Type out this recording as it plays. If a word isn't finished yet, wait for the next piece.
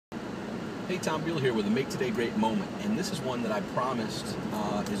Hey, Tom, Beal here with a Make Today Great moment, and this is one that I promised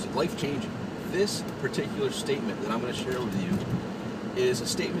is life-changing. This particular statement that I'm going to share with you is a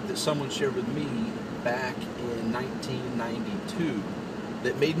statement that someone shared with me back in 1992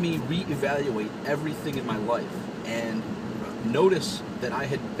 that made me reevaluate everything in my life and notice that I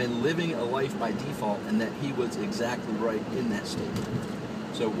had been living a life by default and that he was exactly right in that statement.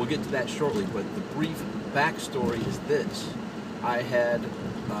 So we'll get to that shortly, but the brief backstory is this. I had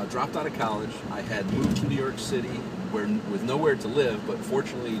dropped out of college. I had moved to New York City with nowhere to live, but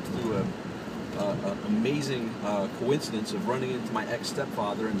fortunately through an amazing coincidence of running into my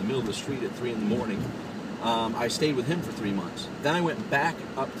ex-stepfather in the middle of the street at 3 in the morning, I stayed with him for 3 months. Then I went back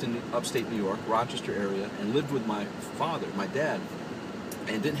up to upstate New York, Rochester area, and lived with my father, my dad,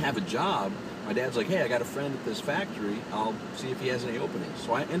 and didn't have a job. My dad's like, hey, I got a friend at this factory. I'll see if he has any openings.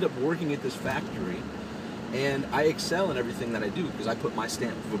 So I end up working at this factory, and I excel in everything that I do because I put my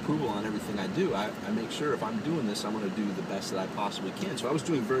stamp of approval on everything I do. I make sure if I'm doing this, I'm going to do the best that I possibly can. So I was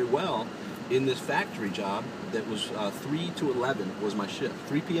doing very well in this factory job that was 3 to 11 was my shift.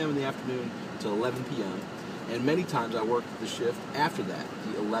 3 p.m. in the afternoon to 11 p.m. And many times I worked the shift after that,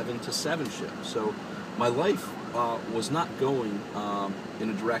 the 11 to 7 shift. So my life was not going in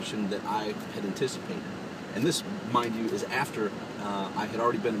a direction that I had anticipated. And this, mind you, is after I had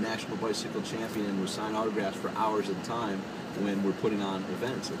already been a national bicycle champion and was signing autographs for hours at a time when we're putting on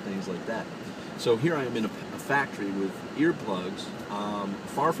events and things like that. So here I am in a factory with earplugs,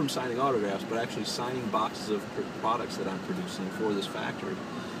 far from signing autographs, but actually signing boxes of products that I'm producing for this factory.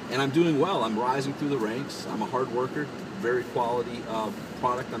 And I'm doing well. I'm rising through the ranks. I'm a hard worker, very quality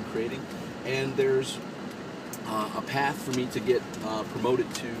product I'm creating. And there's a path for me to get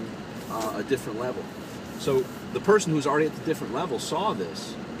promoted to a different level. So the person who's already at the different level saw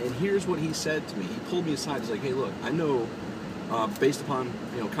this, and here's what he said to me. He pulled me aside. He's like, hey, look, I know based upon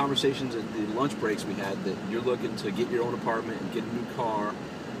conversations at the lunch breaks we had that you're looking to get your own apartment and get a new car,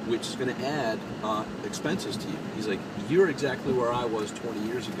 which is going to add expenses to you. He's like, you're exactly where I was 20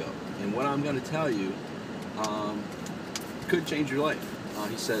 years ago, and what I'm going to tell you could change your life.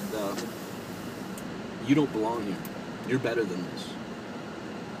 He said, you don't belong here. You're better than this.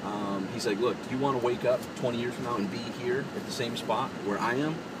 He's like, look, do you want to wake up 20 years from now and be here at the same spot where I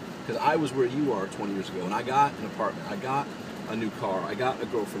am? Because I was where you are 20 years ago, and I got an apartment, I got a new car, I got a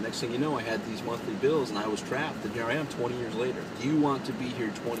girlfriend. Next thing you know, I had these monthly bills, and I was trapped, and here I am 20 years later. Do you want to be here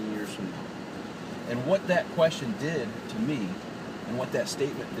 20 years from now? And what that question did to me, and what that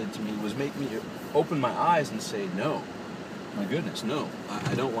statement did to me, was make me open my eyes and say, no, my goodness, no,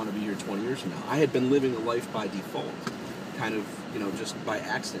 I don't want to be here 20 years from now. I had been living a life by default, kind of, just by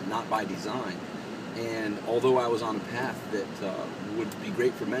accident, not by design. And although I was on a path that would be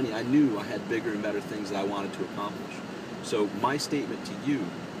great for many, I knew I had bigger and better things that I wanted to accomplish. So my statement to you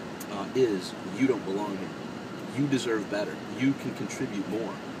is, you don't belong here. You deserve better. You can contribute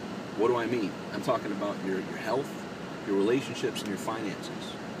more. What do I mean? I'm talking about your health, your relationships, and your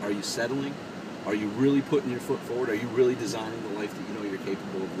finances. Are you settling? Are you really putting your foot forward? Are you really designing the life that you know you're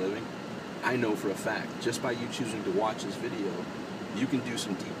capable of living? I know for a fact, just by you choosing to watch this video, you can do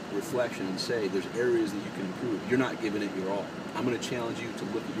some deep reflection and say there's areas that you can improve. You're not giving it your all. I'm going to challenge you to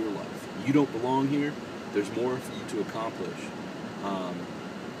look at your life. You don't belong here. There's more for you to accomplish.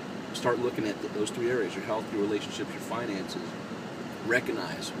 Start looking at those 3 areas, your health, your relationships, your finances.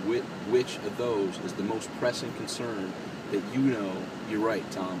 Recognize which of those is the most pressing concern that you know, you're right,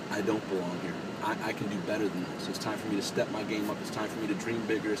 Tom, I don't belong here. I can do better than this. It's time for me to step my game up. It's time for me to dream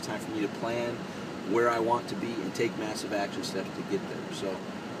bigger. It's time for me to plan where I want to be and take massive action steps to get there. So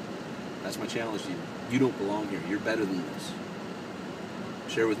that's my challenge to you. You don't belong here. You're better than this.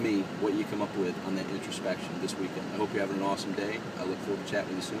 Share with me what you come up with on that introspection this weekend. I hope you're having an awesome day. I look forward to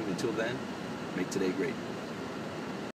chatting with you soon. Until then, make today great.